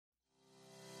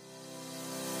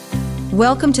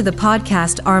Welcome to the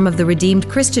podcast arm of the Redeemed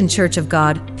Christian Church of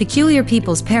God, Peculiar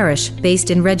People's Parish,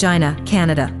 based in Regina,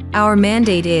 Canada. Our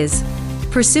mandate is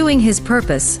pursuing His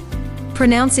purpose,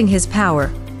 pronouncing His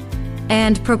power,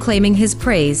 and proclaiming His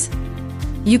praise.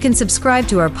 You can subscribe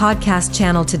to our podcast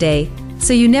channel today,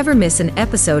 so you never miss an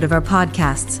episode of our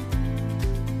podcasts.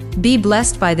 Be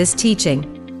blessed by this teaching.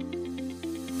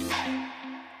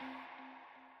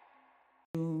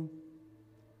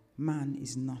 Man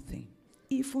is nothing.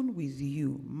 Even with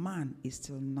you, man is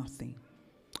still nothing.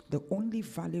 The only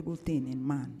valuable thing in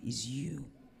man is you.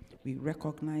 We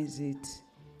recognize it.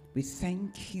 We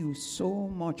thank you so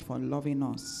much for loving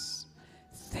us.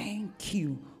 Thank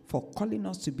you for calling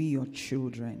us to be your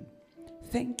children.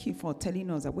 Thank you for telling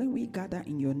us that when we gather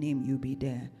in your name, you'll be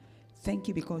there. Thank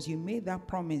you because you made that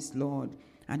promise, Lord,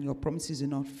 and your promises do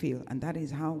not fail. And that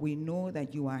is how we know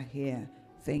that you are here.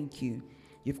 Thank you.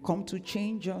 You've come to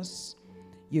change us.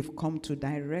 You've come to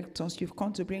direct us. You've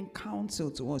come to bring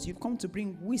counsel to us. You've come to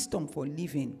bring wisdom for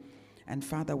living. And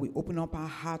Father, we open up our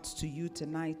hearts to you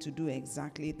tonight to do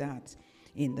exactly that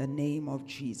in the name of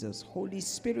Jesus. Holy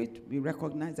Spirit, we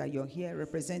recognize that you're here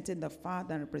representing the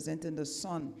Father and representing the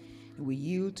Son. We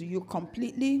yield to you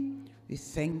completely. We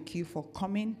thank you for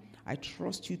coming. I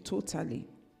trust you totally.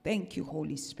 Thank you,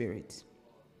 Holy Spirit.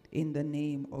 In the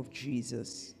name of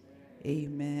Jesus.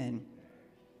 Amen.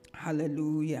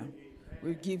 Hallelujah.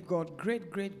 We give God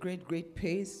great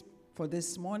praise for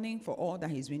this morning, for all that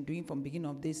he's been doing from the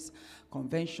beginning of this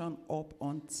convention up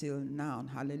until now.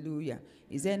 Hallelujah.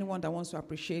 Is there anyone that wants to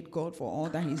appreciate God for all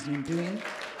that he's been doing?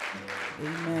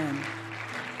 Amen.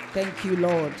 Thank you,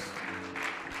 Lord.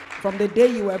 From the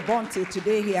day you were born till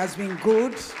today, he has been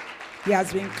good. He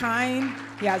has been kind.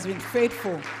 He has been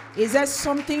faithful. Is there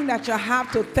something that you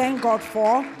have to thank God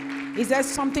for? Is there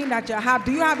something that you have?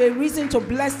 Do you have a reason to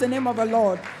bless the name of the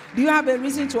Lord? Do you have a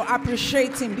reason to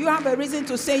appreciate him? Do you have a reason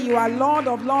to say you are Lord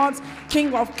of Lords,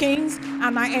 King of Kings,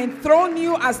 and I enthrone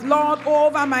you as Lord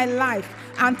over my life?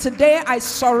 And today I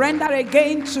surrender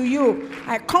again to you.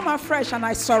 I come afresh and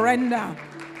I surrender.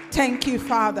 Thank you,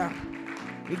 Father.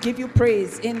 We give you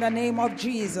praise in the name of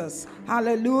Jesus.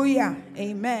 Hallelujah.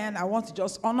 Amen. I want to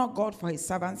just honor God for his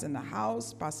servants in the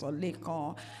house, Pastor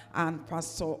Lekon and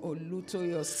Pastor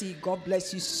Olutoyosi. God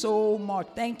bless you so much.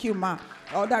 Thank you, ma.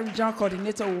 Other regional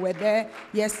coordinator who were there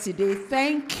yesterday.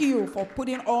 Thank you for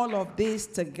putting all of this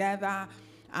together.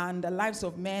 And the lives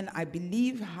of men, I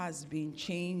believe, has been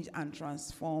changed and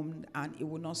transformed, and it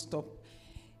will not stop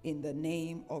in the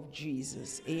name of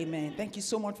Jesus. Amen. Thank you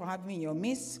so much for having me in your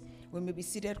midst. We may be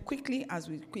seated quickly as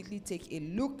we quickly take a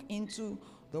look into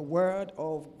the Word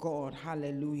of God.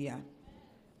 Hallelujah.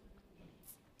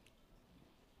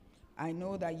 I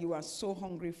know that you are so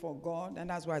hungry for God, and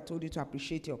that's why I told you to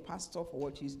appreciate your pastor for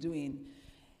what he's doing.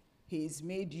 He's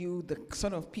made you the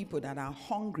sort of people that are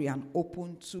hungry and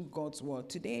open to God's Word.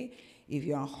 Today, if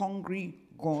you are hungry,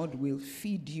 God will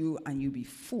feed you and you'll be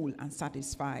full and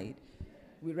satisfied.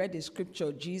 We read the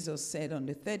scripture. Jesus said on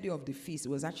the third day of the feast, it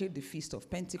was actually the feast of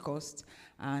Pentecost,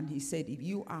 and he said, if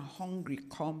you are hungry,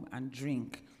 come and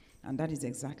drink. And that is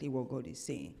exactly what God is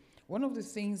saying. One of the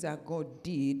things that God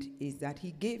did is that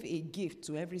he gave a gift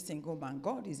to every single man.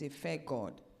 God is a fair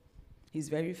God. He's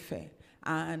very fair.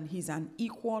 And he's an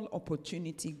equal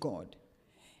opportunity God.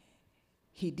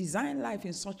 He designed life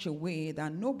in such a way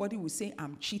that nobody will say,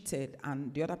 I'm cheated,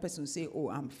 and the other person will say, oh,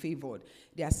 I'm favored.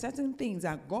 There are certain things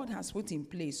that God has put in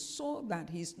place so that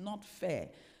he's not fair,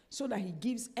 so that he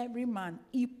gives every man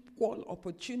equal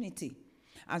opportunity.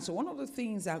 And so one of the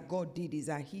things that God did is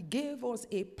that he gave us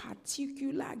a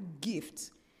particular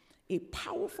gift, a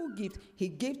powerful gift he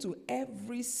gave to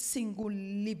every single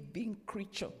living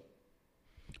creature.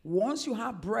 Once you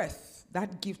have breath,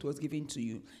 that gift was given to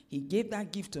you. He gave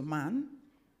that gift to man.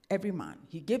 Every man.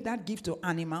 He gave that gift to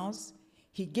animals.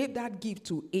 He gave that gift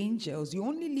to angels. The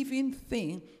only living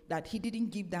thing that he didn't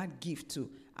give that gift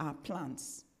to are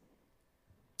plants.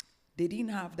 They didn't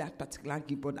have that particular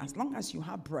gift, but as long as you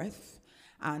have breath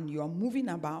and you're moving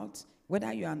about,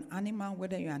 whether you're an animal,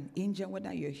 whether you're an angel,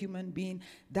 whether you're a human being,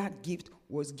 that gift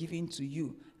was given to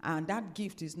you. And that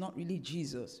gift is not really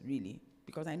Jesus, really,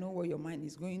 because I know where your mind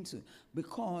is going to,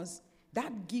 because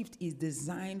that gift is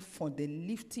designed for the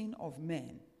lifting of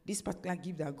men. This particular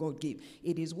gift that God gave,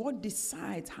 it is what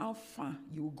decides how far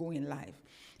you will go in life.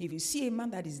 If you see a man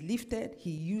that is lifted,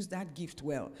 he used that gift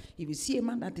well. If you see a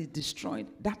man that is destroyed,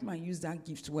 that man used that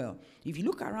gift well. If you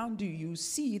look around you, you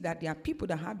see that there are people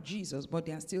that have Jesus, but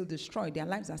they are still destroyed. Their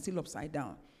lives are still upside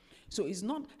down. So it's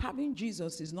not, having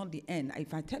Jesus is not the end.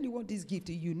 If I tell you what this gift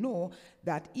is, you know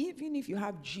that even if you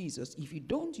have Jesus, if you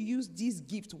don't use this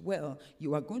gift well,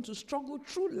 you are going to struggle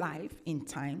through life in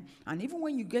time. And even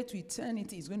when you get to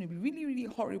eternity, it's going to be really, really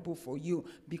horrible for you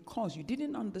because you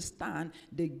didn't understand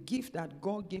the gift that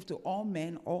God gave to all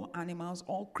men, all animals,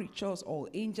 all creatures, all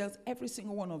angels, every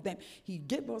single one of them. He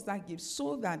gave us that gift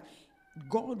so that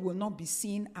God will not be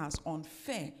seen as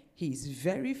unfair. He is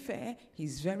very fair.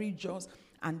 He's very just.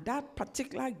 And that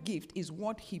particular gift is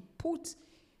what he put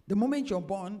the moment you're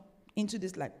born into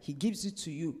this life. He gives it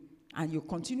to you. And you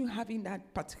continue having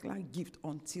that particular gift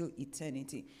until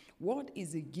eternity. What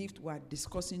is the gift we're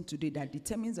discussing today that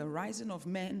determines the rising of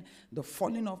men, the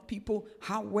falling of people,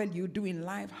 how well you do in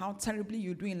life, how terribly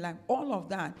you do in life? All of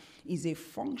that is a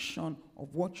function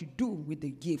of what you do with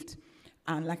the gift.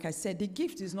 And like I said, the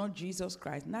gift is not Jesus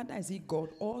Christ, neither is it God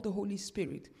or the Holy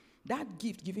Spirit. That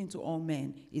gift given to all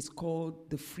men is called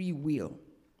the free will.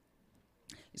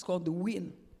 It's called the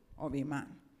will of a man.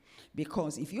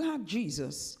 Because if you have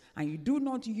Jesus and you do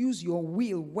not use your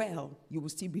will well, you will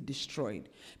still be destroyed.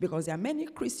 Because there are many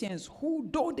Christians who,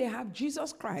 though they have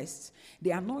Jesus Christ,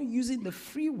 they are not using the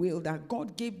free will that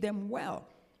God gave them well.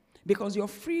 Because your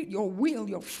free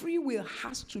will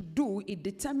has to do, it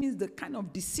determines the kind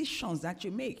of decisions that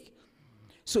you make.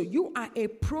 So you are a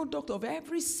product of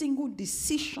every single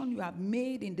decision you have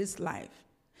made in this life.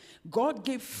 God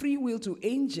gave free will to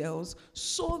angels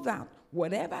so that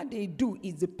whatever they do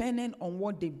is dependent on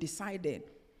what they've decided.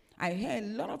 I hear a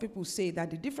lot of people say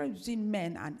that the difference between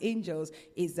men and angels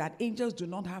is that angels do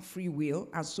not have free will,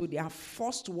 and so they are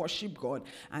forced to worship God.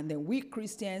 And then we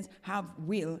Christians have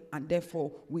will, and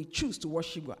therefore we choose to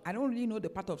worship God. I don't really know the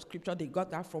part of scripture they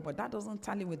got that from, but that doesn't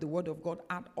tally with the word of God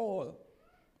at all.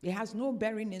 It has no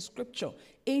bearing in scripture.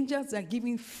 Angels are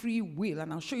giving free will,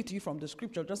 and I'll show it to you from the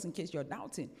scripture just in case you're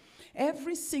doubting.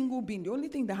 Every single being, the only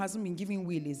thing that hasn't been given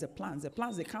will is the plants. The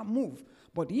plants, they can't move.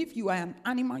 But if you are an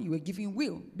animal, you are giving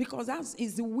will, because that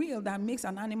is the will that makes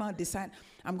an animal decide,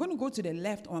 I'm going to go to the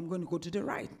left or I'm going to go to the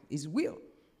right. It's will.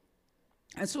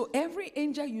 And so every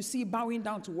angel you see bowing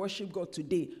down to worship God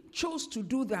today chose to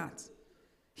do that.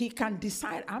 He can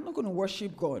decide, I'm not going to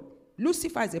worship God.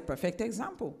 Lucifer is a perfect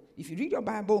example. If you read your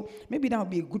Bible, maybe that would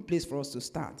be a good place for us to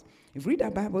start. If you read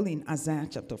our Bible in Isaiah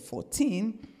chapter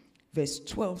 14, verse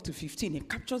 12 to 15, it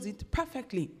captures it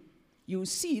perfectly. You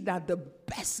see that the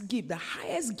best gift, the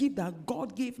highest gift that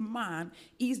God gave man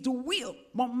is the will.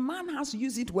 But man has to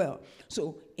use it well.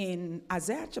 So in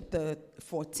Isaiah chapter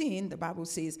 14, the Bible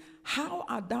says, how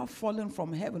art thou fallen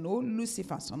from heaven, O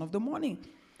Lucifer, son of the morning?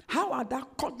 How art thou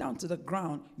cut down to the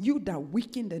ground, you that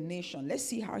weaken the nation? Let's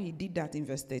see how he did that in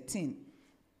verse 13.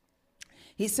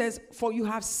 He says, for you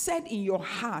have said in your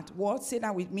heart, what? Say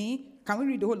that with me. Can we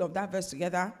read the whole of that verse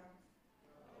together?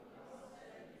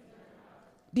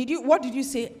 What did you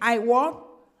say? I what?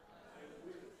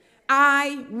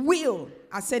 I will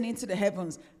ascend into the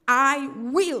heavens. I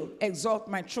will exalt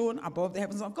my throne above the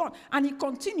heavens of God. And he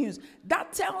continues.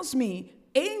 That tells me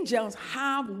angels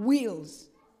have wills.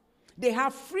 They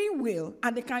have free will,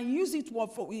 and they can use it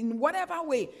in whatever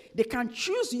way. They can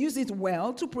choose to use it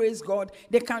well to praise God.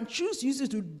 They can choose to use it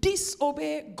to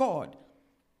disobey God.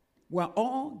 We're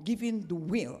all given the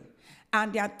will.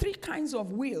 And there are three kinds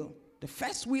of will. The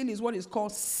first will is what is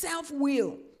called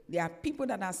self-will. There are people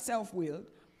that are self-willed.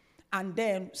 And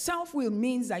then self-will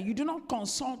means that you do not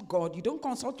consult God. You don't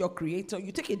consult your creator.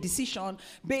 You take a decision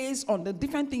based on the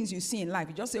different things you see in life.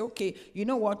 You just say, okay, you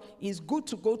know what? It's good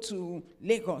to go to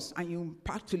Lagos, and you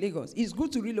pack to Lagos. It's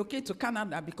good to relocate to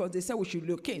Canada because they say we should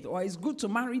relocate. Or it's good to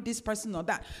marry this person or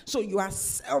that. So you are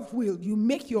self-willed. You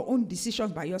make your own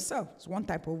decisions by yourself. It's one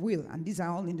type of will. And these are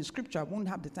all in the scripture. I won't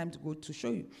have the time to go to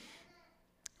show you.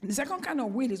 The second kind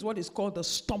of will is what is called the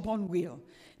stubborn will.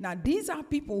 Now, these are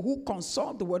people who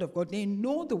consult the word of God. They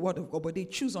know the word of God, but they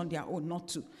choose on their own not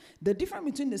to. The difference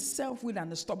between the self-will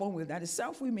and the stubborn will, that the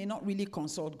self-will may not really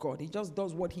consult God. He just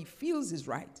does what he feels is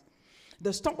right.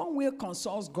 The stubborn will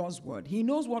consults God's word. He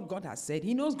knows what God has said.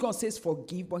 He knows God says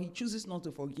forgive, but he chooses not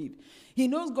to forgive. He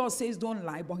knows God says don't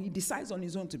lie, but he decides on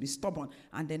his own to be stubborn.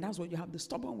 And then that's what you have, the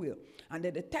stubborn will. And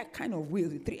then the third kind of will,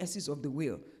 the three S's of the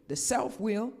will. The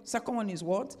self-will. Second one is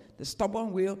what? The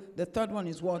stubborn will. The third one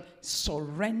is what?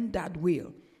 Surrendered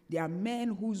will. There are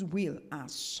men whose will are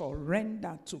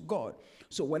surrendered to God.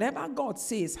 So whatever God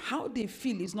says, how they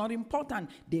feel is not important.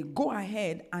 They go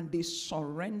ahead and they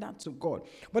surrender to God.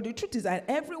 But the truth is that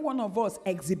every one of us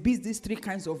exhibits these three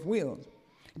kinds of will.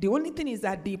 The only thing is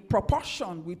that the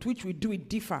proportion with which we do it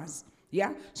differs.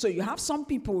 Yeah? So you have some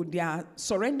people, their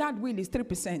surrendered will is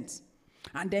 3%.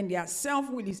 And then their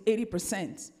self-will is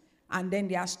 80%. And then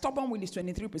their stubborn will is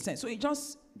 23%.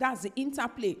 So that's the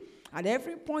interplay. At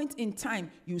every point in time,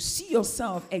 you see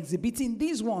yourself exhibiting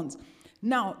these ones.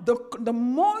 Now, the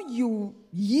more you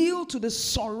yield to the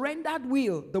surrendered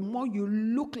will, the more you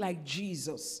look like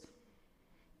Jesus.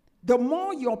 The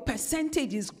more your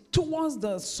percentage is towards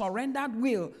the surrendered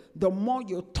will, the more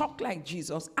you talk like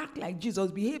Jesus, act like Jesus,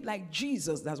 behave like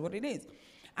Jesus. That's what it is.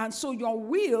 And so your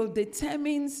will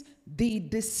determines the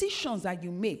decisions that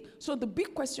you make. So the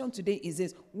big question today is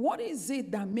this: what is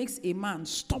it that makes a man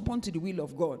stubborn to the will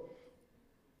of God?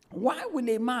 Why will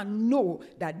a man know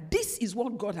that this is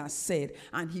what God has said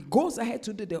and he goes ahead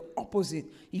to do the opposite?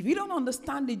 If you don't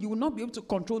understand it, you will not be able to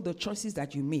control the choices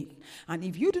that you make. And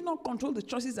if you do not control the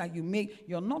choices that you make,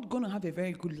 you're not going to have a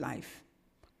very good life.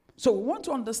 So we want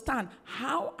to understand,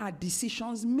 how are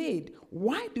decisions made?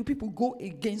 Why do people go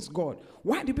against God?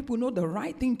 Why do people know the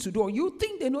right thing to do? Or you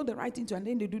think they know the right thing to, and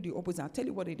then they do the opposite. I'll tell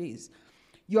you what it is.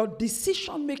 Your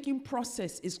decision-making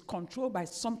process is controlled by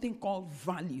something called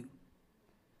value.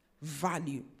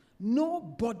 Value.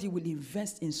 Nobody will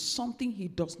invest in something he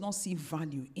does not see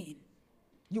value in.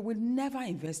 You will never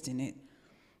invest in it.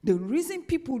 The reason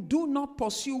people do not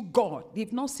pursue God,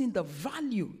 they've not seen the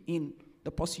value in the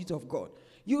pursuit of God.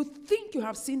 You think you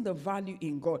have seen the value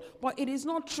in God, but it is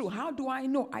not true. How do I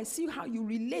know? I see how you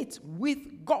relate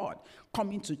with God.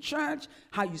 Coming to church,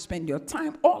 how you spend your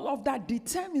time, all of that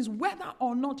determines whether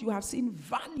or not you have seen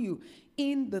value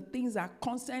in the things that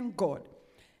concern God.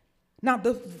 Now,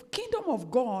 the kingdom of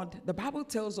God, the Bible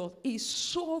tells us, is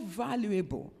so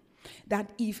valuable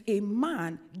that if a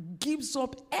man gives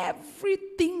up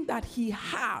everything that he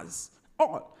has,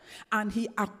 all, and he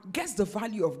gets the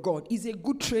value of God, is a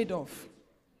good trade-off.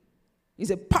 It's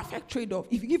a perfect trade-off.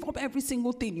 If you give up every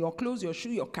single thing, your clothes, your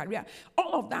shoe, your career,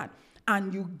 all of that,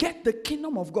 and you get the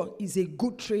kingdom of God, is a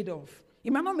good trade-off.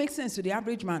 It might not make sense to the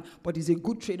average man, but it's a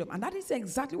good trade-off. And that is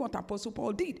exactly what Apostle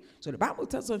Paul did. So the Bible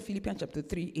tells us in Philippians chapter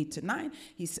 3,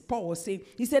 8-9, Paul was saying,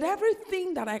 he said,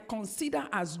 everything that I consider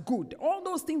as good, all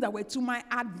those things that were to my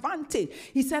advantage,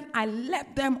 he said, I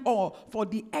left them all for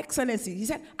the excellency. He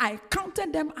said, I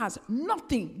counted them as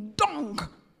nothing, dung,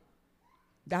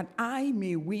 that I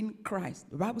may win Christ.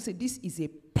 The Bible said this is a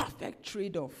perfect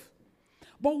trade-off.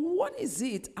 But what is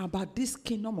it about this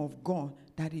kingdom of God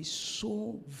that is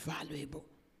so valuable?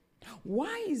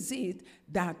 Why is it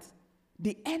that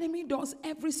the enemy does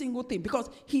every single thing?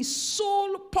 Because his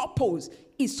sole purpose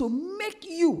is to make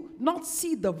you not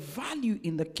see the value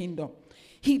in the kingdom.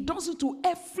 He does it to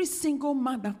every single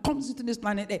man that comes into this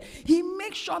planet. He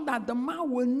makes sure that the man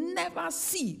will never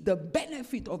see the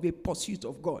benefit of a pursuit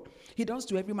of God. He does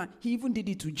to every man. He even did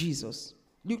it to Jesus.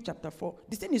 Luke chapter 4.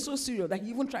 This thing is so serious that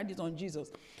he even tried it on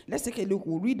Jesus. Let's take a look.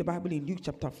 We'll read the Bible in Luke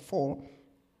chapter 4.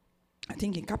 I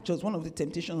think it captures one of the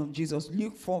temptations of Jesus.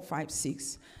 Luke 4, 5,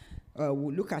 6.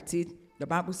 We'll look at it. The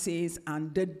Bible says,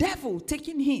 and the devil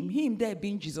taking him there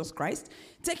being Jesus Christ,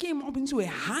 taking him up into a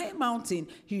high mountain,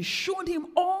 he showed him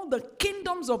all the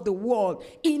kingdoms of the world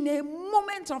in a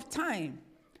moment of time.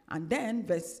 And then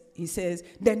he says,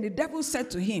 then the devil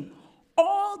said to him,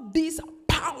 all this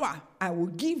power I will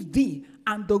give thee,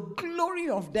 and the glory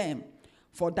of them,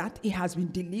 for that it has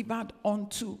been delivered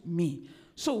unto me.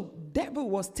 So devil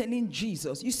was telling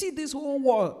Jesus, you see this whole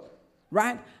world,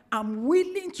 right? I'm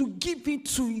willing to give it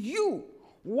to you.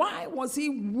 Why was he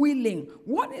willing?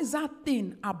 What is that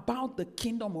thing about the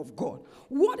kingdom of God?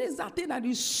 What is that thing that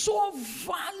is so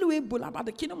valuable about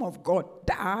the kingdom of God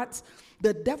that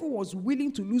the devil was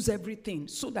willing to lose everything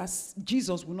so that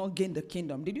Jesus will not gain the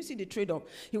kingdom? Did you see the trade-off?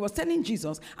 He was telling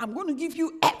Jesus, I'm going to give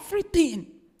you everything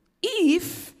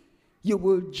if you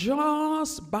will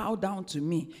just bow down to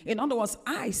me. In other words,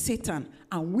 I, Satan,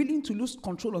 am willing to lose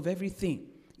control of everything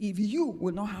if you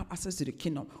will not have access to the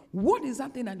kingdom. What is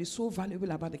that thing that is so valuable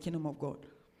about the kingdom of God?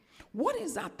 What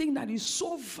is that thing that is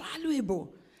so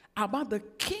valuable about the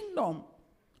kingdom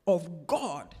of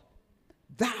God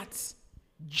that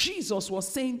Jesus was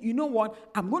saying, you know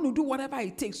what, I'm going to do whatever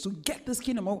it takes to get this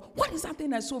kingdom. What is that thing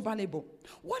that's so valuable?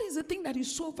 What is the thing that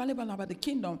is so valuable about the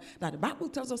kingdom that the Bible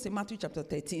tells us in Matthew chapter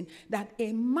 13 that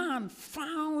a man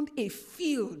found a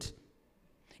field?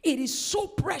 It is so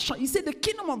precious. He said the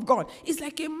kingdom of God is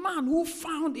like a man who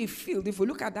found a field. If we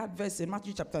look at that verse in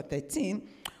Matthew chapter 13,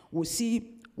 we'll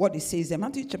see what it says in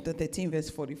Matthew chapter 13, verse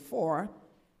 44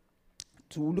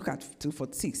 to look at to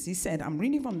 46. He said, I'm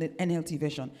reading from the NLT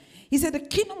version. He said, the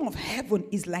kingdom of heaven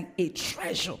is like a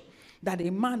treasure that a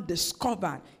man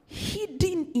discovered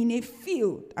hidden in a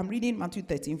field. I'm reading Matthew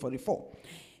 13, 44.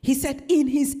 He said, in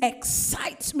his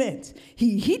excitement,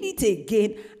 he hid it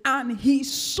again and he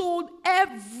sold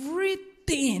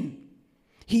everything.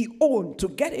 he owned to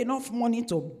get enough money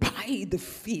to buy the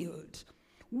field.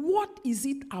 What is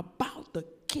it about the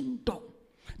kingdom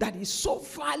that is so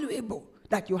valuable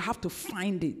that you have to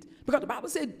find it? Because the Bible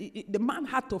said the man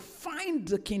had to find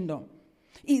the kingdom.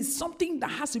 It's something that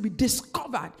has to be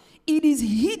discovered. It is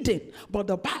hidden. But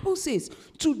the Bible says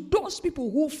to those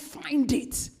people who find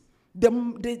it,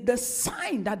 the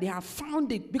sign that they have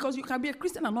found it, because you can be a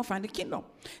Christian and not find the kingdom.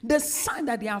 The sign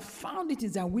that they have found it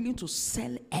is they are willing to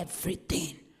sell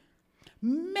everything.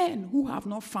 Men who have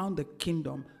not found the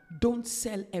kingdom don't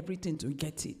sell everything to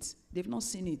get it. They've not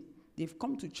seen it. They've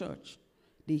come to church.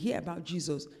 They hear about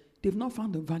Jesus. They've not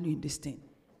found the value in this thing.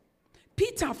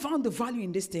 Peter found the value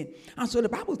in this thing. And so the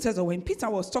Bible tells us when Peter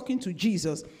was talking to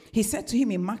Jesus, he said to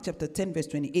him in Mark chapter 10 verse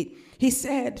 28, he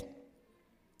said,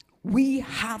 we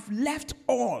have left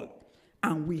all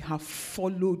and we have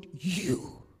followed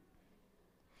you.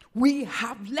 We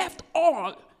have left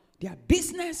all. Their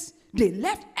business, they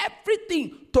left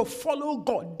everything to follow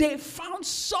God. They found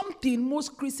something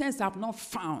most Christians have not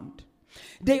found.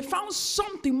 They found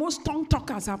something most tongue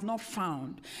talkers have not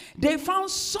found. They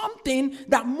found something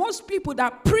that most people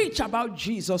that preach about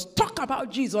Jesus, talk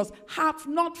about Jesus, have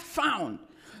not found.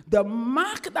 The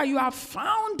mark that you have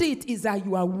found it is that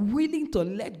you are willing to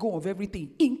let go of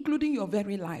everything, including your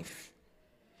very life.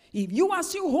 If you are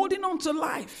still holding on to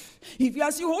life, if you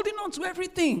are still holding on to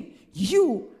everything,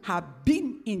 you have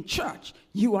been in church.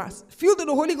 You are filled with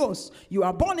the Holy Ghost. You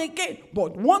are born again.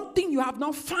 But one thing you have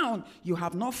not found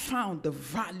the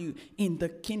value in the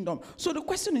kingdom. So the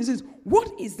question is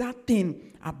what is that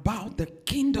thing about the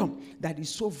kingdom that is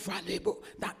so valuable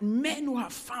that men who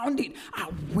have found it are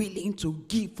willing to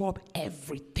give up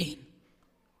everything?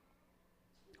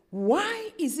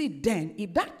 Why is it then,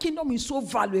 if that kingdom is so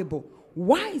valuable,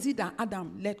 why is it that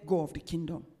Adam let go of the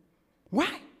kingdom?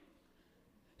 Why?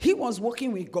 He was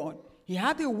working with God. He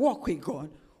had a walk with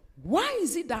God. Why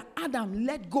is it that Adam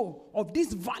let go of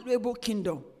this valuable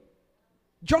kingdom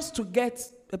just to get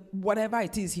whatever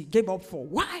it is he gave up for?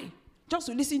 Why? Just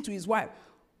to listen to his wife.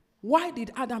 Why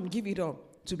did Adam give it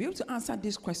up? To be able to answer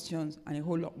these questions and a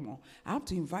whole lot more, I have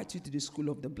to invite you to the school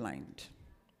of the blind.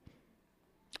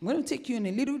 I'm going to take you on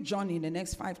a little journey in the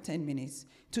next 5-10 minutes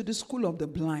to the school of the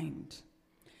blind.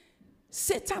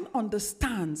 Satan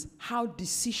understands how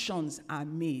decisions are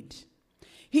made.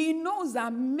 He knows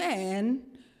that men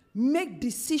make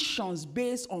decisions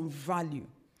based on value.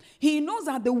 He knows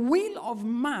that the will of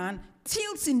man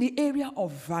tilts in the area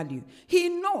of value. He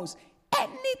knows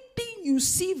anything you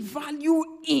see value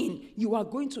in, you are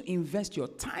going to invest your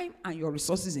time and your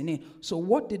resources in it. So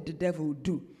what did the devil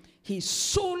do? His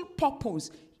sole purpose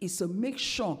is to make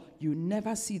sure you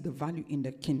never see the value in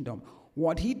the kingdom.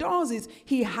 What he does is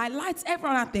he highlights every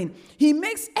other thing. He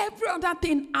makes every other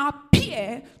thing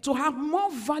appear to have more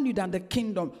value than the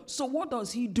kingdom. So what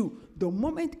does he do? The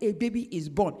moment a baby is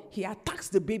born, he attacks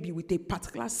the baby with a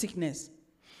particular sickness.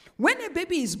 When a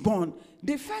baby is born,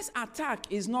 the first attack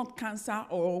is not cancer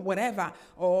or whatever,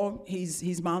 or he's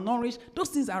malnourished. Those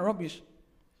things are rubbish.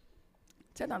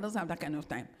 Satan doesn't have that kind of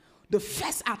time. The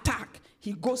first attack,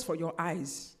 he goes for your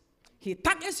eyes. He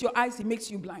targets your eyes, he makes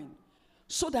you blind.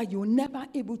 So that you're never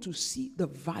able to see the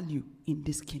value in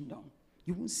this kingdom.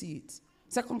 You won't see it.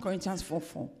 2 Corinthians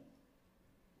 4:4.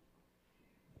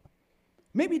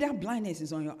 Maybe that blindness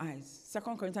is on your eyes.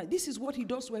 2 Corinthians, this is what he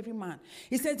does to every man.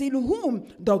 He says, in whom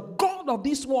the God of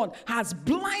this world has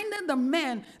blinded the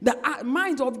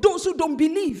minds of those who don't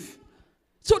believe.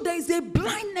 So there is a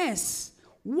blindness.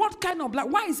 What kind of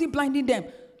blind? Why is he blinding them?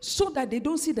 So that they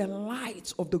don't see the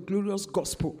light of the glorious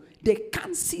gospel. They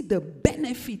can't see the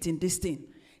benefit in this thing.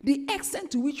 The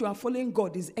extent to which you are following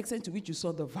God is the extent to which you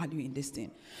saw the value in this thing.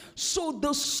 So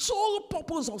the sole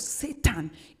purpose of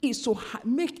Satan is to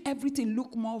make everything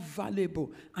look more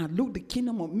valuable and make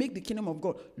the kingdom of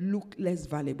God look less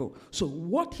valuable. So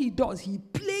what he does, he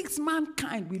plagues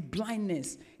mankind with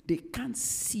blindness. They can't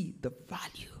see the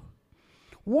value.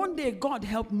 One day God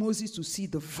helped Moses to see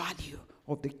the value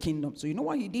of the kingdom. So you know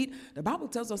what he did? The Bible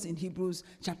tells us in Hebrews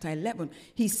chapter 11,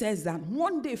 he says that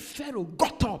one day Pharaoh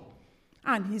got up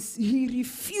and he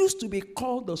refused to be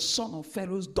called the son of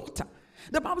Pharaoh's daughter.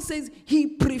 The Bible says he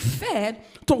preferred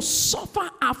to suffer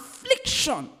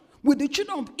affliction with the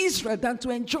children of Israel than to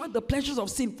enjoy the pleasures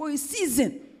of sin for a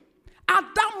season. At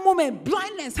that moment,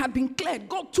 blindness had been cleared.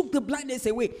 God took the blindness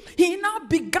away. He now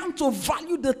began to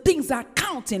value the things that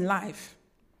count in life.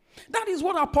 That is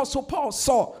what Apostle Paul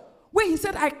saw when he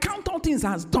said, I count all things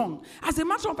as done. As a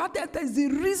matter of fact, that is the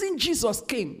reason Jesus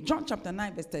came. John chapter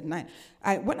 9, verse 39.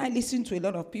 When I listen to a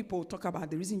lot of people talk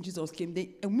about the reason Jesus came,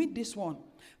 they omit this one.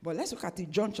 But let's look at it,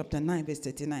 John chapter 9, verse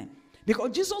 39.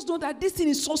 Because Jesus knows that this thing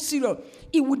is so serious.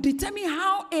 It will determine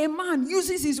how a man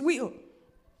uses his will.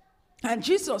 And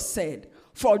Jesus said,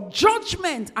 for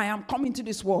judgment I am coming to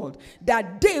this world,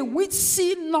 that they which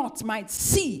see not might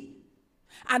see,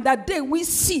 and that they which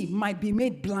see might be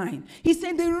made blind. He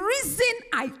said, the reason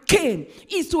I came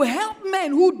is to help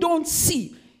men who don't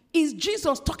see. Is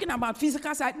Jesus talking about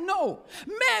physical sight? No.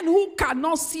 Men who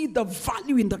cannot see the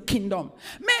value in the kingdom.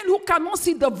 Men who cannot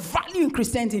see the value in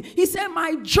Christianity. He said,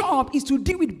 my job is to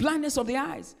deal with blindness of the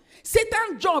eyes.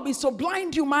 Satan's job is to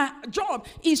blind you. My job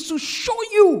is to show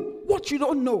you what you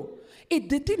don't know.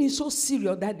 The thing is so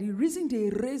serious that the reason they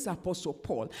raised Apostle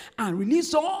Paul and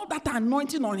released all that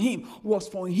anointing on him was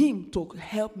for him to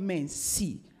help men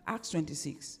see. Acts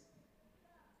 26.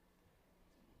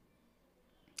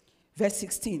 Verse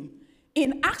 16.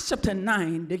 In Acts chapter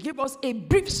 9, they give us a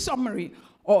brief summary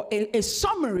or a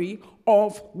summary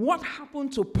of what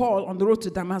happened to Paul on the road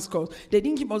to Damascus. They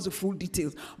didn't give us the full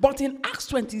details. But in Acts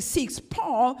 26,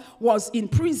 Paul was in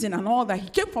prison and all that. He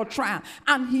came for trial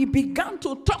and he began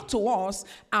to talk to us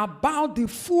about the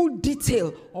full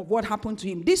detail of what happened to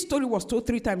him. This story was told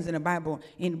 3 times in the Bible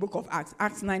in the book of Acts.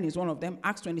 Acts 9 is one of them.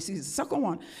 Acts 26 is the second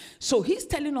one. So he's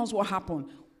telling us what happened.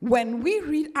 When we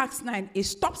read Acts 9, it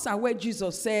stops at where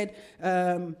Jesus said,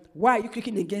 why are you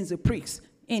kicking against the pricks?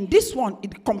 In this one,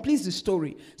 it completes the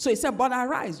story. So he said, but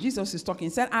arise. Jesus is talking.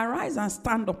 He said, arise and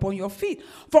stand upon your feet.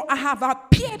 For I have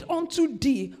appeared unto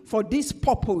thee for this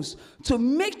purpose, to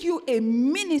make you a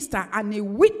minister and a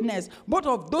witness, both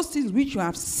of those things which you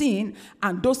have seen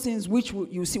and those things which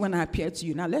you see when I appear to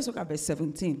you. Now let's look at verse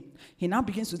 17. He now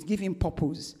begins to give him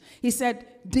purpose. He said,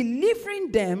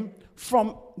 delivering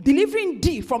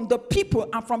thee from the people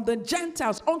and from the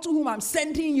Gentiles unto whom I'm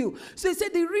sending you. So he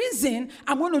said, the reason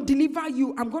I'm going to deliver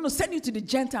you, I'm going to send you to the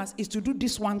Gentiles, is to do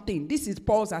this one thing. This is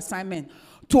Paul's assignment.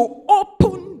 To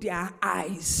open their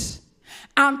eyes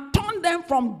and turn them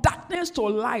from darkness to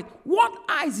light. What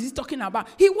eyes is he talking about?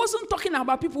 He wasn't talking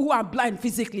about people who are blind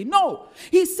physically. No.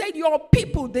 He said, your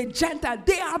people, the Gentiles,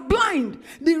 they are blind.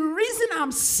 The reason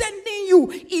I'm sending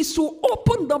you is to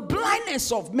open the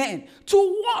blindness of men.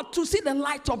 To what? To see the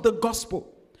light of the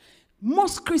gospel.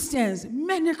 Most Christians,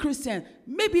 many Christians,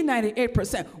 maybe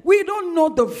 98%, we don't know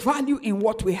the value in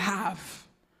what we have.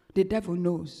 The devil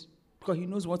knows, because he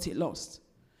knows what he lost.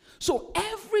 So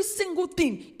every single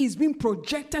thing is being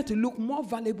projected to look more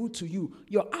valuable to you.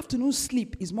 Your afternoon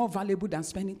sleep is more valuable than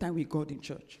spending time with God in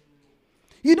church.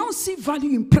 You don't see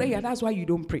value in prayer. That's why you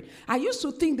don't pray. I used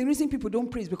to think the reason people don't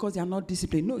pray is because they are not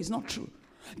disciplined. No, it's not true.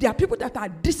 There are people that are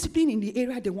disciplined in the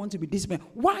area they want to be disciplined.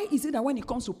 Why is it that when it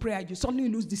comes to prayer, you suddenly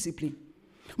lose discipline?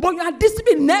 But you are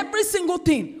disciplined in every single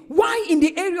thing. Why in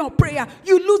the area of prayer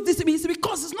you lose discipline? It's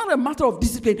because it's not a matter of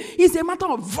discipline. It's a matter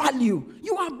of value.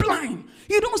 You are blind.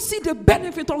 You don't see the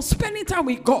benefit of spending time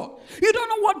with God. You don't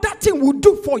know what that thing will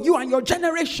do for you and your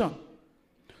generation.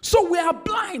 So we are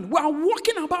blind. We are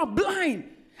walking about blind.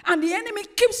 And the enemy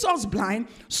keeps us blind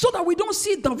so that we don't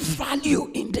see the value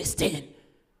in this thing.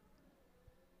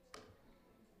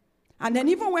 And then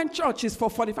even when church is for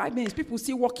 45 minutes, people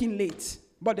still walking late.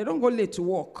 But they don't go late to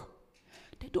work.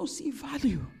 They don't see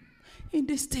value in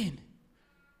this thing.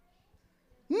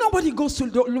 Nobody goes to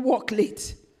work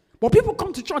late. But people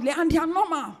come to church late and they are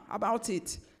normal about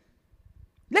it.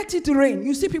 Let it rain.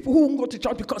 You see people who won't go to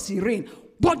church because it rained.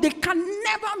 But they can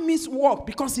never miss work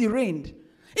because it rained.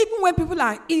 Even when people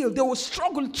are ill, they will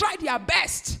struggle, try their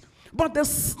best. But the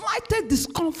slightest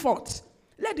discomfort,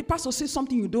 let the pastor say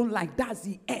something you don't like, that's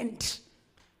the end.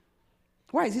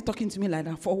 Why is he talking to me like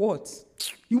that? For what?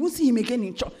 You won't see him again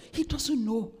in church. He doesn't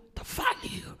know the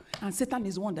value. And Satan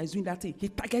is the one that is doing that thing. He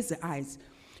targets the eyes.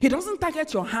 He doesn't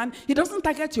target your hand. He doesn't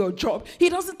target your job. He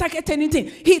doesn't target anything.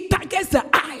 He targets the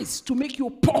eyes to make you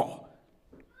poor.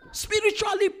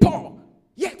 Spiritually poor.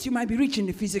 Yet you might be rich in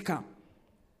the physical.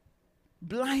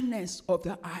 Blindness of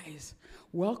the eyes.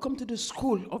 Welcome to the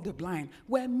school of the blind,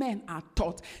 where men are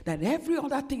taught that every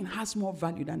other thing has more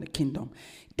value than the kingdom.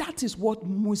 That is what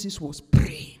Moses was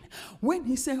praying. When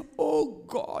he said, oh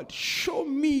God, show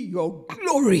me your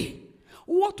glory.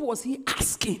 What was he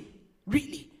asking,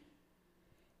 really?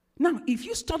 Now, if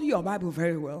you study your Bible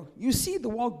very well, you see the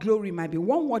word glory might be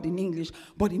one word in English,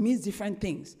 but it means different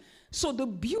things. So the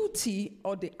beauty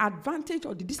or the advantage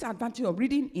or the disadvantage of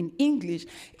reading in English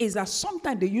is that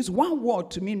sometimes they use one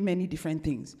word to mean many different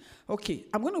things. Okay,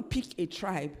 I'm going to pick a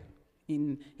tribe,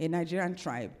 in a Nigerian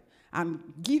tribe, and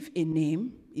give a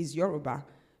name, is Yoruba.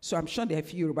 So I'm sure there are a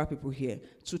few Yoruba people here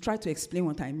to try to explain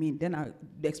what I mean. Then I'll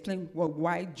explain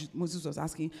why Moses was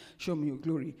asking, show me your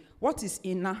glory. What is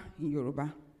Ina in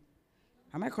Yoruba?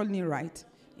 Am I calling it right?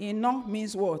 Ina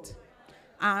means what?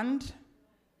 And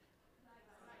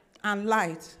and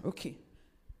light. Okay.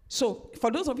 So,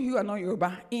 for those of you who are not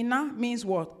Yoruba, Ina means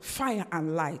what? Fire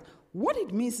and light. What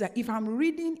it means is that if I'm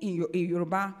reading in a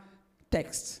Yoruba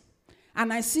text,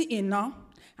 and I see Ina,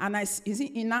 and I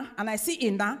see Ina, and I see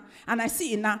Ina, and I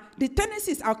see Ina, the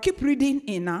tendency is I'll keep reading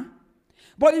Ina,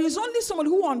 but it is only someone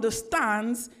who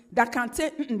understands that can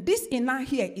tell, this Ina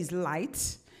here is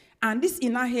light, and this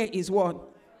Ina here is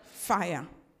what? Fire.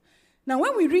 Now,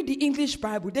 when we read the English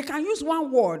Bible, they can use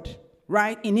one word,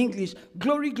 right, in English,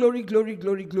 glory, glory, glory,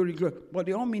 glory, glory, glory, but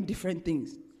they all mean different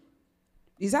things.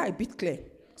 Is that a bit clear?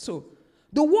 So,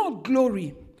 the word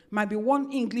glory might be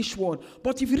one English word,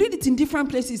 but if you read it in different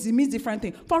places, it means different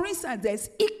things. For instance, there's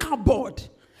Ichabod,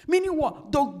 meaning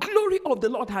what? The glory of the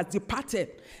Lord has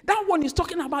departed. That one is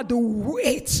talking about the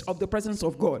weight of the presence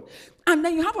of God. And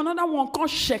then you have another one called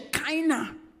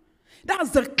Shekinah. That's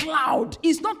the cloud.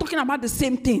 It's not talking about the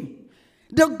same thing.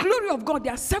 The glory of God,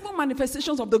 there are 7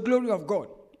 manifestations of the glory of God.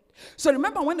 So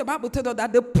remember when the Bible tells us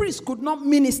that the priest could not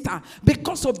minister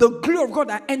because of the glory of God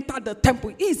that entered the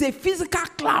temple. It is a physical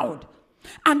cloud.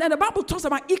 And then the Bible talks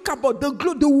about Ichabod,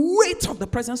 the weight of the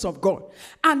presence of God.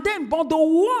 And then, but the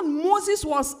one Moses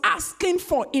was asking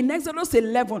for in Exodus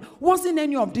 11 wasn't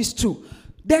any of these two.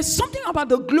 There's something about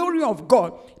the glory of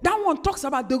God. That one talks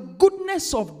about the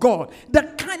goodness of God, the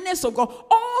kindness of God,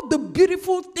 all the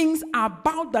beautiful things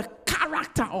about the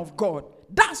character of God.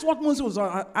 That's what Moses was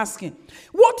asking.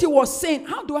 What he was saying,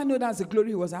 how do I know that's the glory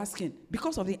he was asking?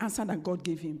 Because of the answer that God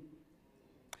gave him.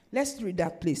 Let's read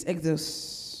that, please.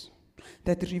 Exodus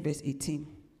 33, verse 18.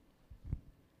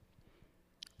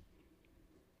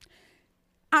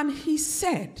 And he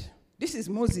said, this is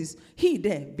Moses, he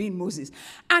there being Moses.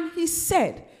 And he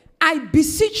said, I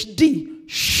beseech thee,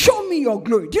 show me your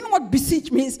glory. Do you know what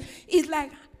beseech means? It's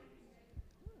like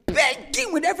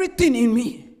begging with everything in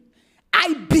me.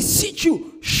 I beseech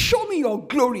you, show me your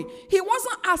glory. He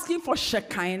wasn't asking for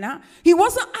Shekinah. He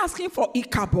wasn't asking for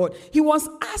Ichabod. He was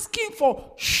asking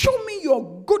for, show me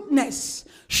your goodness.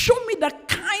 Show me the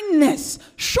kindness.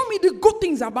 Show me the good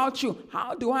things about you.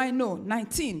 How do I know?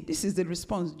 19. This is the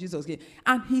response Jesus gave.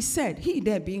 And he said, he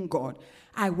there being God,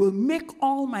 I will make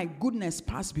all my goodness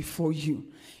pass before you.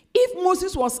 If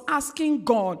Moses was asking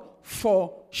God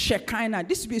for Shekinah,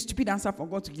 this would be a stupid answer for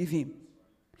God to give him.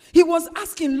 He was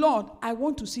asking, Lord, I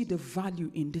want to see the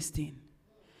value in this thing.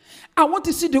 I want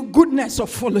to see the goodness of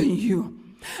following you.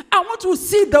 I want to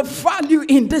see the value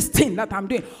in this thing that I'm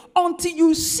doing. Until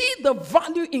you see the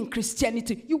value in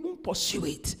Christianity, you won't pursue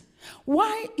it.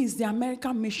 Why is the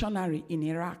American missionary in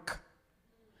Iraq?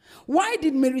 Why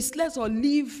did Mary Slessor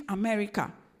leave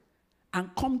America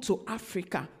and come to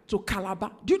Africa, to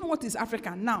Calabar? Do you know what is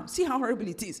Africa now? See how horrible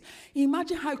it is.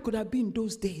 Imagine how it could have been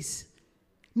those days.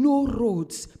 No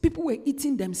roads. People were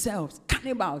eating themselves.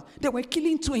 Cannibals. They were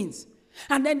killing twins.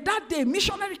 And then that day,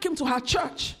 missionary came to her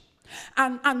church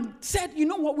and said, you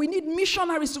know what, we need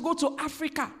missionaries to go to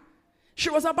Africa. She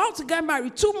was about to get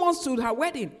married 2 months to her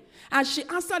wedding. And she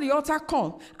answered the altar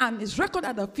call. And it's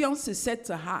recorded that the fiancé said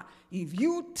to her, if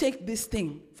you take this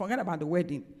thing, forget about the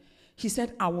wedding. He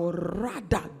said, I would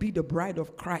rather be the bride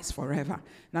of Christ forever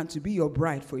than to be your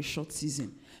bride for a short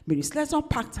season. Mary Slessor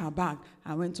packed her bag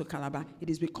and went to Calabar. It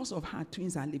is because of her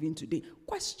twins are living today.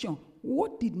 Question,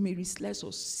 what did Mary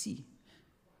Slessor see?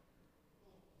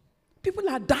 People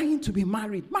are dying to be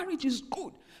married. Marriage is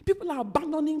good. People are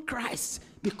abandoning Christ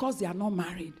because they are not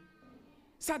married.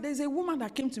 So there's a woman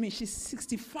that came to me. She's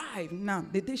 65 now.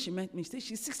 The day she met me,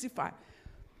 she's 65.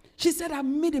 She said, I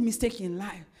made a mistake in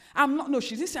life.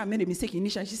 She didn't say I made a mistake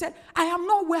initially. She said, I am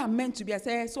not where I'm meant to be. I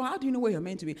said, so how do you know where you're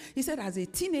meant to be? He said, as a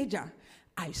teenager,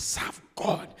 I served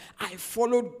God. I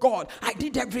followed God. I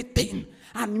did everything.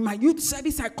 And in my youth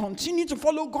service, I continued to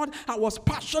follow God. I was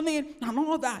passionate and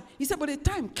all that. He said, but the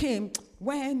time came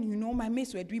when, my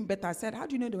mates were doing better. I said, how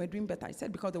do you know they were doing better? I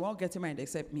said, because they were all getting married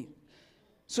except me.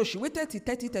 So she waited till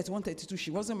 30, 31, 32.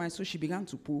 She wasn't married, so she began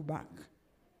to pull back.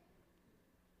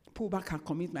 Pull back her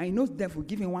commitment. I know the devil,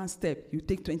 give him one step, you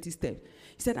take 20 steps.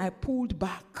 He said, I pulled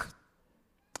back.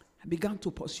 I began to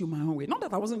pursue my own way. Not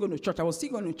that I wasn't going to church. I was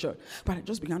still going to church. But I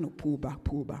just began to pull back.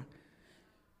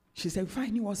 She said, if I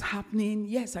knew what's happening,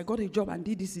 yes, I got a job and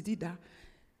did this, did that.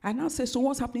 I now said, so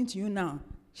what's happening to you now?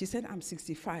 She said, I'm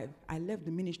 65. I left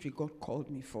the ministry God called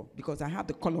me for because I have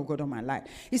the call of God on my life.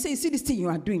 He said, you see this thing you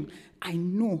are doing? I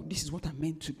know this is what I'm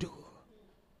meant to do.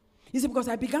 He said, because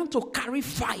I began to carry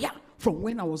fire from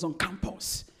when I was on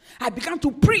campus. I began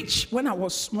to preach when I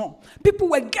was small. People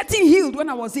were getting healed when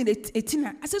I was in 18.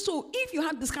 I said, so if you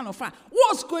had this kind of fire,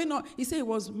 what's going on? He said he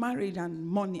was married and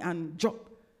money and job.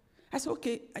 I said,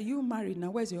 okay, are you married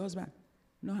now? Where's your husband?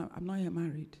 No, I'm not yet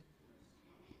married.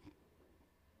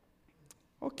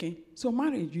 Okay, so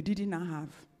marriage you didn't have.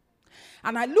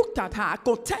 And I looked at her. I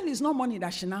could tell it's not money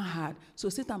that she now had. So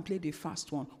Satan played the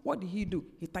fast one. What did he do?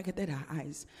 He targeted her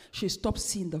eyes. She stopped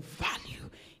seeing the value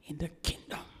in the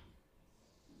kingdom.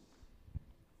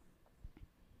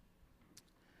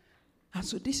 And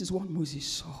so this is what Moses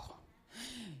saw.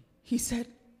 He said,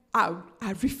 I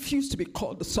refuse to be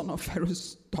called the son of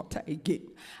Pharaoh's daughter again.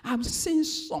 I'm saying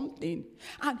something.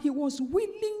 And he was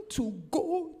willing to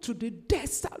go to the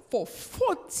desert for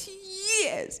 40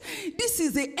 years. This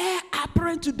is the heir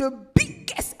apparent to the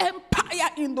biggest empire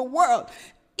in the world.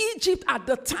 Egypt at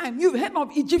the time, you've heard of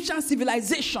Egyptian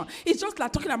civilization. It's just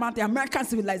like talking about the American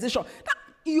civilization.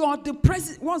 You're the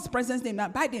president, what's the president's name now?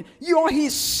 Biden. You're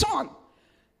his son.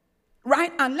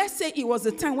 Right? And let's say it was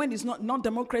a time when it's not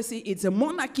democracy, it's a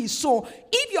monarchy. So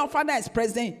if your father is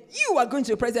president, you are going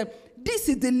to be president. This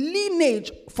is the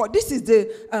lineage this is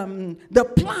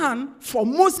the plan for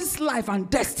Moses' life and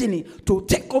destiny to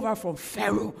take over from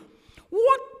Pharaoh.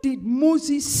 What did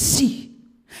Moses see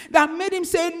that made him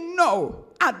say no?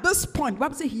 At this point, the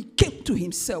Bible says he came to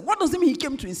himself. What does it mean he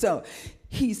came to himself?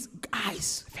 His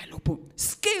eyes fell open.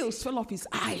 Scales fell off his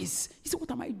eyes. He said, what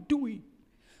am I doing?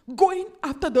 Going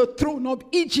after the throne of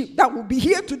Egypt that will be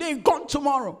here today and gone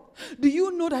tomorrow. Do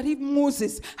you know that if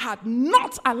Moses had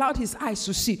not allowed his eyes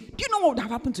to see, do you know what would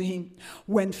have happened to him?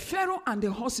 When Pharaoh and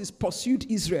the horses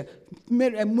pursued Israel,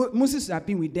 Moses would have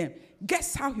been with them.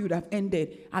 Guess how he would have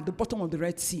ended? At the bottom of the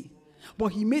Red Sea. But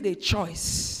he made a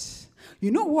choice.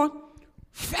 You know what?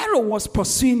 Pharaoh was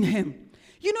pursuing him.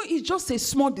 You know, it's just a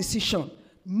small decision.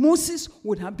 Moses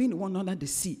would have been the one under the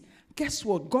sea. Guess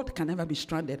what? God can never be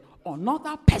stranded.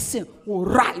 Another person will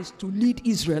rise to lead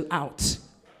Israel out.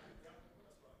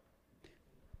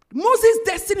 Moses'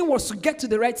 destiny was to get to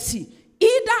the Red Sea,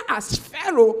 either as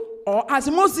Pharaoh or as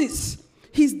Moses.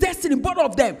 His destiny, both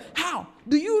of them. How?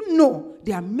 Do you know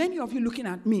there are many of you looking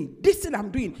at me? This thing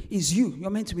I'm doing is you. You're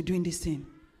meant to be doing this thing.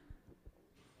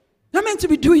 You're meant to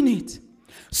be doing it.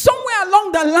 Somewhere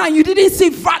along the line, you didn't see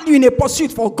value in a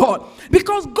pursuit for God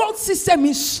because God's system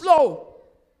is slow.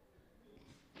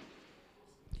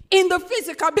 In the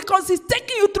physical, because he's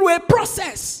taking you through a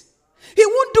process. He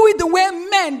won't do it the way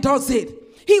man does it.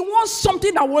 He wants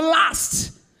something that will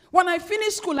last. When I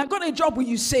finished school, I got a job with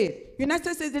USAID,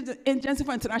 United States Agency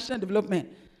for International Development.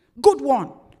 Good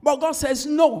one. But God says,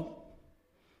 no.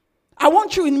 I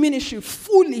want you in ministry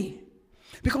fully.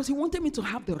 Because he wanted me to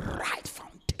have the right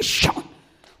foundation.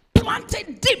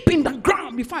 Planted deep in the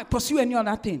ground before I pursue any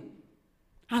other thing.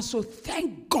 And so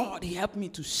thank God he helped me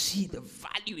to see the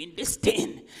value in this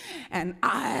thing. And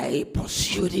I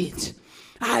pursued it.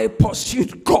 I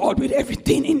pursued God with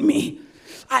everything in me.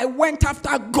 I went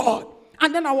after God.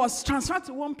 And then I was transferred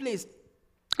to one place,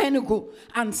 Enugu,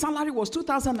 and salary was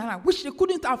 2,000 naira, which they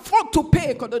couldn't afford to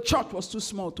pay because the church was too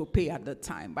small to pay at the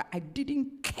time. But I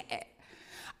didn't care.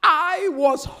 I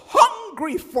was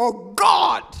hungry for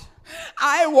God.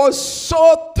 I was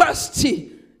so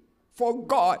thirsty for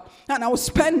God. And I would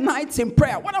spend nights in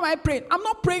prayer. What am I praying? I'm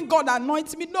not praying God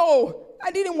anoints me. No, I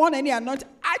didn't want any anointing.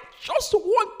 I just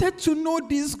wanted to know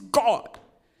this God.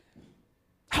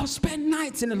 I would spend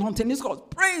nights in the Lontanist God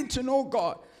praying to know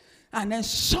God. And then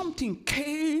something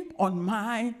came on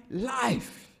my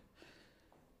life.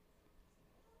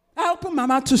 I opened my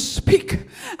mouth to speak.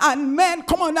 And men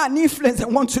come under an influence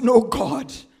and want to know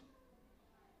God.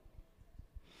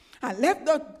 I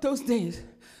left those days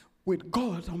with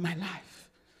God on my life.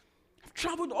 I've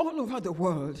traveled all over the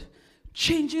world,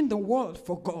 changing the world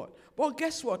for God. But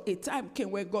guess what? A time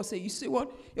came where God said, you see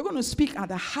what? You're going to speak at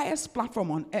the highest platform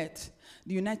on earth,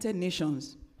 the United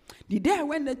Nations. The day I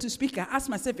went there to speak, I asked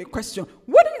myself a question.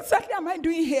 What exactly am I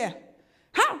doing here?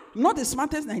 How? Not the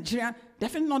smartest Nigerian,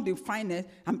 definitely not the finest.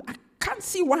 I can't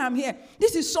see why I'm here.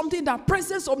 This is something that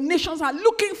presidents of nations are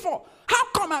looking for.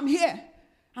 How come I'm here?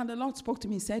 And the Lord spoke to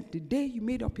me and said, the day you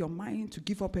made up your mind to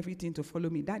give up everything to follow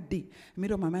me, that day I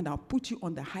made up my mind, I'll put you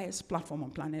on the highest platform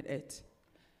on planet Earth.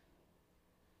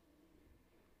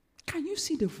 Can you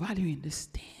see the value in this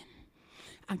thing?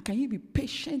 And can you be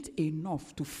patient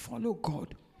enough to follow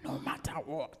God no matter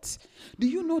what? Do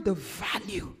you know the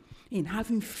value in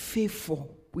having favor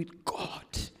with God?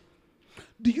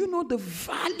 Do you know the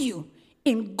value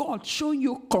in God showing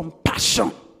you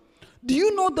compassion? Do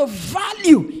you know the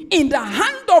value in the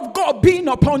hand of God being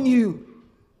upon you?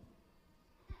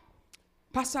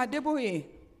 Pastor Adeboye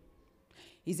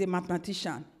is a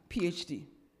mathematician, PhD.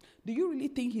 Do you really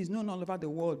think he's known all over the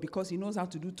world because he knows how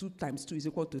to do 2 times 2 is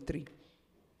equal to 3?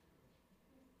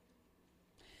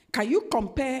 Can you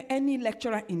compare any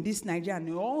lecturer in this Nigeria and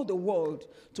in all the world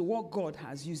to what God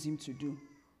has used him to do?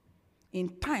 in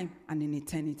time and in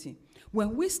eternity.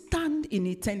 When we stand in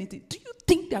eternity, do you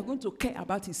think they are going to care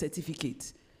about his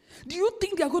certificate? Do you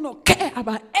think they are going to care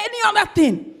about any other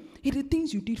thing? It's the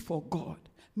things you did for God.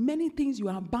 Many things you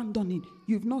are abandoning.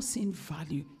 You've not seen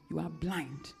value. You are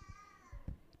blind.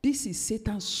 This is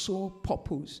Satan's sole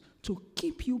purpose, to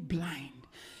keep you blind.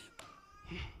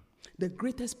 The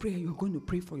greatest prayer you're going to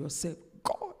pray for yourself,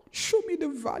 God, show me the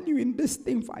value in this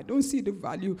thing, for I don't see the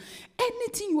value.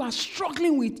 Anything you are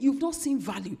struggling with, you've not seen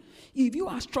value. If you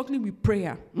are struggling with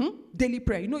prayer, daily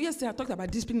prayer, yesterday I talked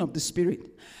about discipline of the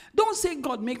spirit. Don't say,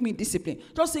 God, make me disciplined.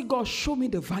 Just say, God, show me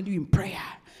the value in prayer.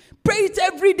 Pray it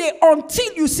every day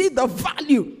until you see the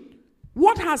value.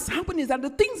 What has happened is that the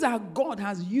things that God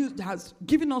has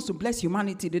given us to bless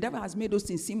humanity, the devil has made those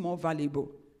things seem more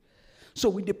valuable. So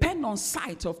we depend on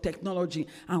sight of technology,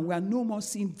 and we are no more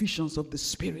seeing visions of the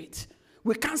spirit.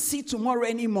 We can't see tomorrow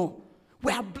anymore.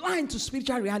 We are blind to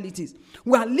spiritual realities.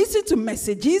 We are listening to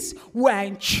messages. We are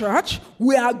in church.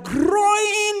 We are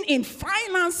growing in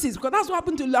finances, because that's what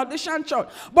happened to Laodicean church.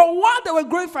 But while they were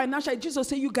growing financially, Jesus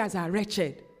said, you guys are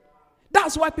wretched.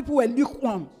 That's why people were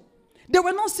lukewarm. They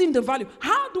were not seeing the value.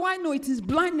 How do I know it is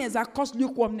blindness that caused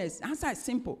lukewarmness? The answer is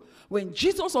simple. When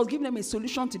Jesus was giving them a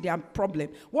solution to their problem,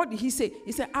 what did he say?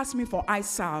 He said, ask me for eye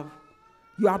salve.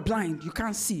 You are blind. You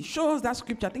can't see. Show us that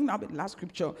scripture. I think that'll be the last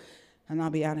scripture, and I'll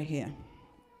be out of here.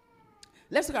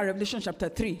 Let's look at Revelation chapter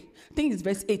 3. I think it's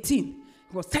verse 18.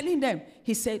 He was telling them,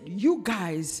 he said, you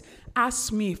guys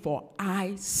ask me for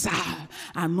eye salve.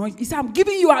 He said, I'm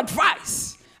giving you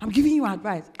advice. I'm giving you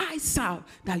advice. Eye salve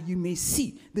that you may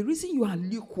see. The reason you are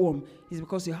lukewarm is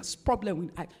because you have a problem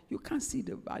with eye. You can't see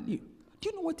the value. Do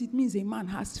you know what it means? A man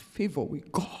has favor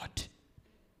with God.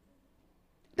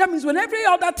 That means when every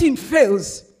other thing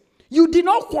fails, you did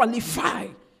not qualify.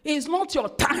 It's not your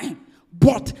time.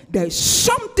 But there's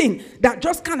something that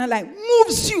just kind of like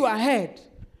moves you ahead.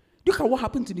 Look at what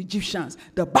happened to the Egyptians.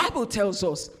 The Bible tells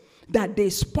us that they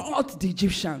spoiled the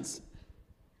Egyptians.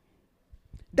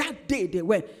 That day they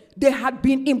went. They had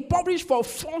been impoverished for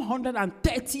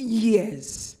 430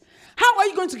 years. How are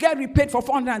you going to get repaid for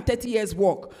 430 years'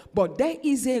 work? But there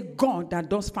is a God that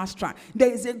does fast track.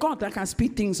 There is a God that can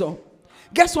speed things up.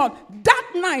 Guess what?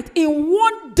 That night, in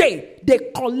one day,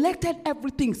 they collected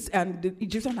everything, and the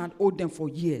Egyptians had owed them for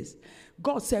years.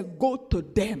 God said, go to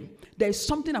them. There's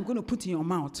something I'm going to put in your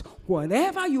mouth.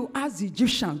 Whatever you ask the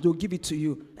Egyptians, they'll give it to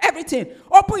you. Everything.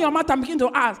 Open your mouth and begin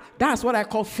to ask. That's what I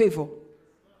call favor.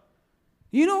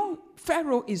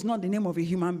 Pharaoh is not the name of a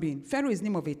human being. Pharaoh is the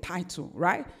name of a title,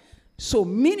 right? So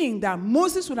meaning that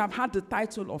Moses would have had the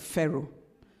title of Pharaoh.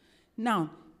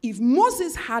 Now, if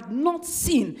Moses had not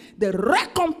seen the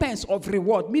recompense of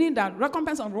reward, meaning that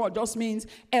recompense of reward just means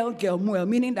El Gelmuel,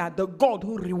 meaning that the God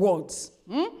who rewards.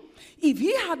 If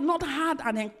he had not had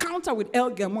an encounter with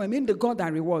El Gelmuel, meaning the God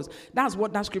that rewards, that's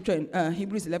what that scripture in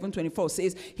Hebrews 11:24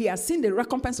 says. He has seen the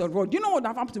recompense of reward. You know what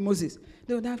happened to Moses?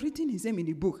 They would have written his name in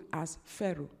the book as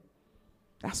Pharaoh.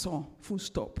 That's all. Full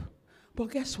stop.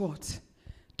 But guess what?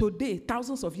 Today,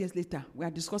 thousands of years later, we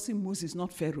are discussing Moses,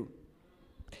 not Pharaoh.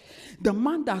 The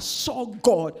man that saw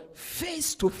God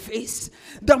face to face.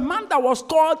 The man that was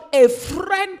called a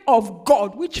friend of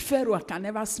God, which Pharaoh can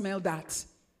never smell that.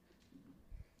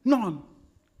 None.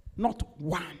 Not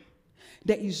one.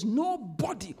 There is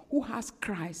nobody who has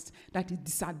Christ that is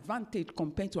disadvantaged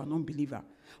compared to an unbeliever.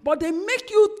 But they make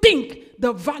you think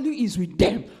the value is with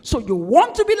them. So you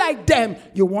want to be like them.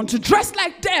 You want to dress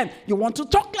like them. You want to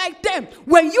talk like them.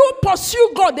 When you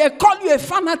pursue God, they call you a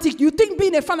fanatic. You think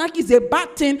being a fanatic is a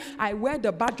bad thing. I wear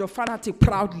the badge of fanatic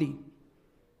proudly.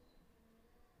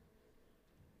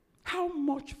 How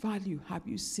much value have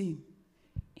you seen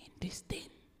in this thing?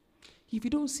 If you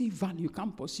don't see value, you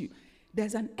can't pursue.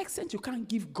 There's an extent you can't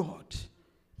give God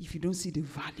if you don't see the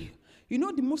value.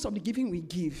 The most of the giving we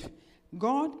give,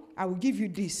 God, I will give you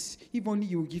this, if only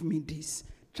you will give me this.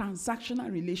 Transactional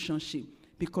relationship,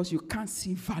 because you can't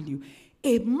see value.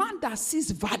 A man that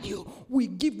sees value will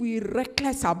give with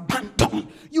reckless abandon.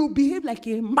 You behave like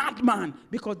a madman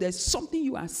because there's something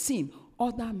you are seeing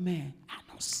other men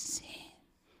are not seeing.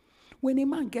 When a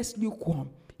man gets lukewarm,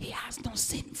 he has not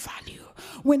seen value.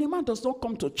 When a man does not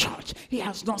come to church, he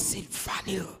has not seen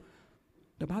value.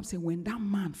 The Bible says when that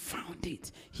man found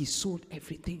it, he sold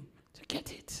everything to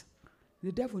get it.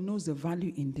 The devil knows the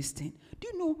value in this thing. Do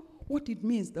you know what it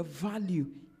means, the value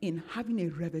in having a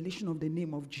revelation of the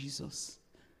name of Jesus?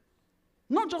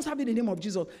 Not just having the name of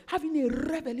Jesus, having a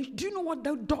revelation. Do you know what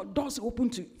that doors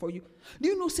open for you? Do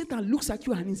you know Satan looks at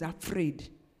you and is afraid?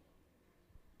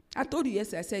 I told you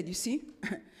yesterday, I said, you see,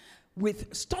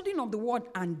 with studying of the word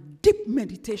and deep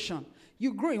meditation,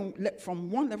 you grow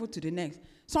from one level to the next.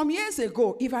 Some years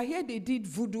ago, if I hear they did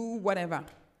voodoo, whatever,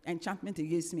 enchantment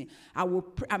against me, I will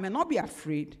pray. I may not be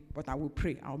afraid, but I will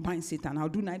pray. I'll bind Satan. I'll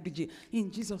do night vigil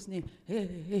in Jesus' name. Hey,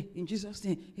 hey, hey. In Jesus'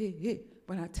 name. Hey, hey.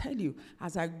 But I tell you,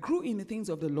 as I grew in the things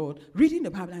of the Lord, reading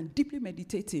the Bible and deeply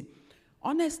meditating,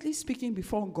 honestly speaking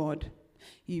before God,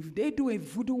 if they do a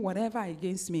voodoo whatever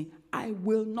against me, I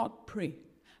will not pray.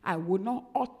 I will not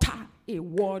utter a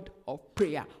word of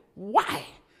prayer. Why?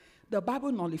 The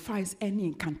Bible nullifies any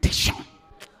incantation.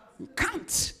 You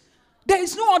can't. There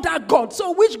is no other God.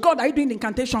 So which God are you doing the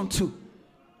incantation to?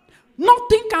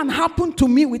 Nothing can happen to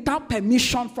me without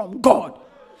permission from God.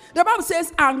 The Bible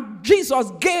says, and Jesus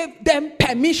gave them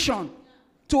permission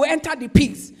to enter the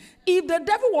pigs. If the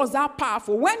devil was that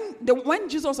powerful, when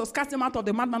Jesus was casting out of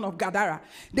the madman of Gadara,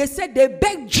 they said they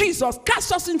begged Jesus,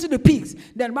 cast us into the pigs.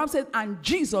 Then the Bible says, and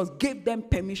Jesus gave them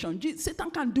permission. Satan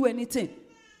can't do anything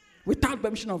without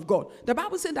permission of God. The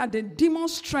Bible said that the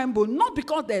demons tremble, not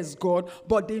because there's God,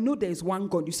 but they know there's one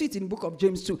God. You see it in the book of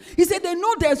James 2. He said they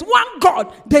know there's one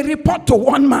God. They report to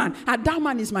one man, and that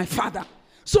man is my Father.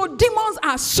 So demons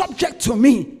are subject to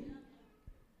me.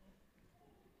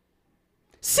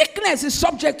 Sickness is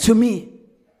subject to me.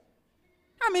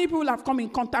 How many people have come in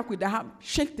contact with that,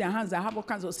 shake their hands, that have all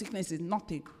kinds of sicknesses?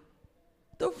 Nothing.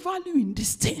 The value in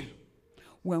this thing,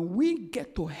 when we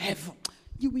get to heaven,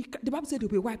 the Bible said there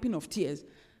will be wiping of tears.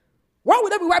 Why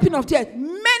would there be wiping of tears?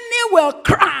 Many will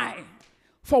cry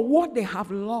for what they have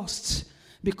lost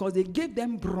because they gave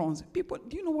them bronze. People,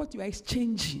 do you know what you are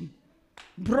exchanging?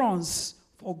 Bronze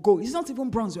for gold. It's not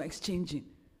even bronze you are exchanging.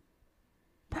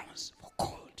 Bronze for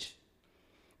gold.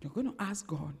 You're going to ask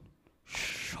God,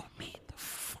 show me the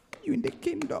value in the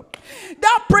kingdom.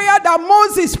 That prayer that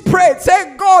Moses prayed,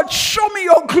 say, God, show me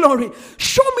your glory.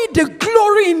 Show me the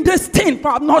glory in this thing, for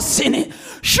I've not seen it.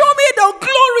 Show me the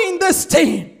glory in this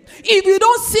thing. If you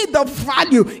don't see the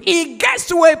value, it gets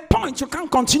to a point you can't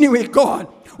continue with God.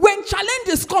 When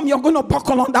challenges come, you're going to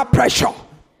buckle under pressure.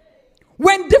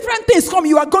 When different things come,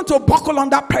 you are going to buckle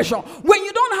under pressure. When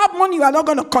you don't have money, you are not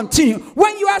going to continue.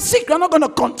 When you are sick, you are not going to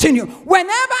continue.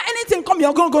 Whenever anything comes, you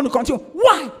are going to continue.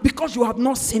 Why? Because you have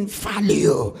not seen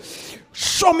value.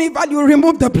 Show me value.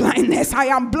 Remove the blindness. I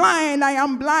am blind. I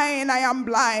am blind. I am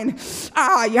blind.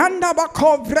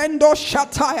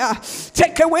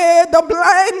 Take away the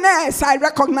blindness. I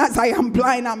recognize I am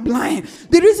blind. I'm blind.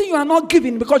 The reason you are not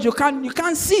giving because you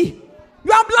can't see.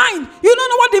 You are blind. You don't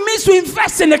know what it means to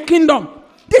invest in the kingdom.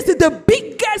 This is the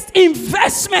biggest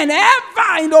investment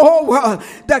ever in the whole world.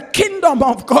 The kingdom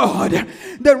of God.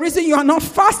 The reason you are not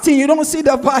fasting, you don't see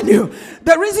the value.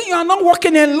 The reason you are not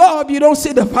walking in love, you don't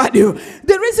see the value.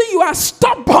 The reason you are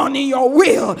stubborn in your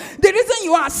will, the reason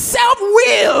you are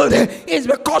self-willed is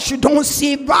because you don't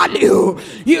see value.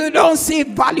 You don't see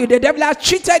value. The devil has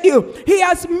cheated you. He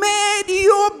has made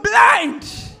you blind.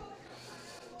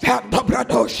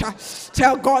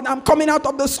 Tell God, I'm coming out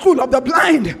of the school of the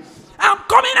blind. I'm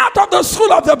coming out of the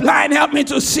school of the blind. Help me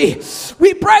to see.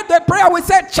 We prayed the prayer. We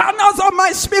said, channels of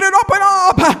my spirit open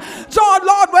up. So,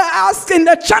 Lord, we're asking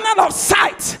the channel of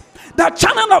sight. The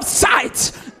channel of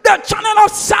sight. The channel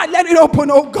of sight. Let it open,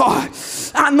 oh God.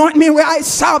 Anoint me where I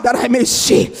serve that I may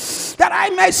see. That I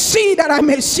may see. That I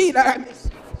may see. That I may see.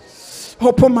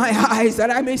 Open my eyes that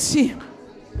I may see.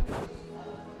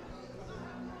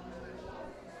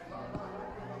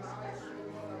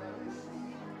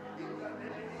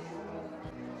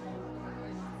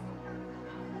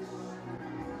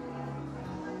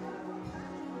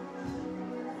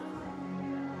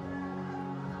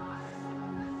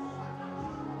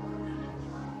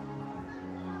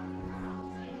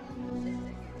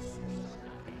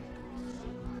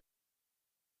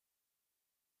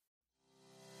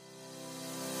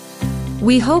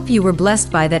 We hope you were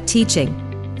blessed by that teaching.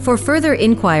 For further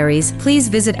inquiries, please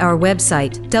visit our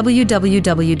website,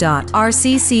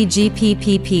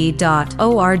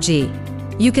 www.rccgppp.org.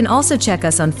 You can also check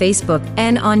us on Facebook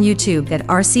and on YouTube at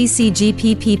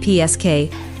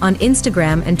RCCGPPPSK, on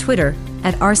Instagram and Twitter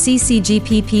at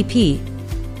RCCGPPP.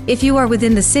 If you are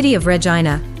within the city of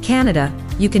Regina, Canada,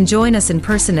 you can join us in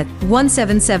person at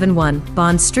 1771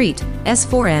 Bond Street,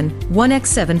 S4N,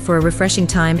 1X7 for a refreshing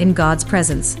time in God's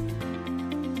presence.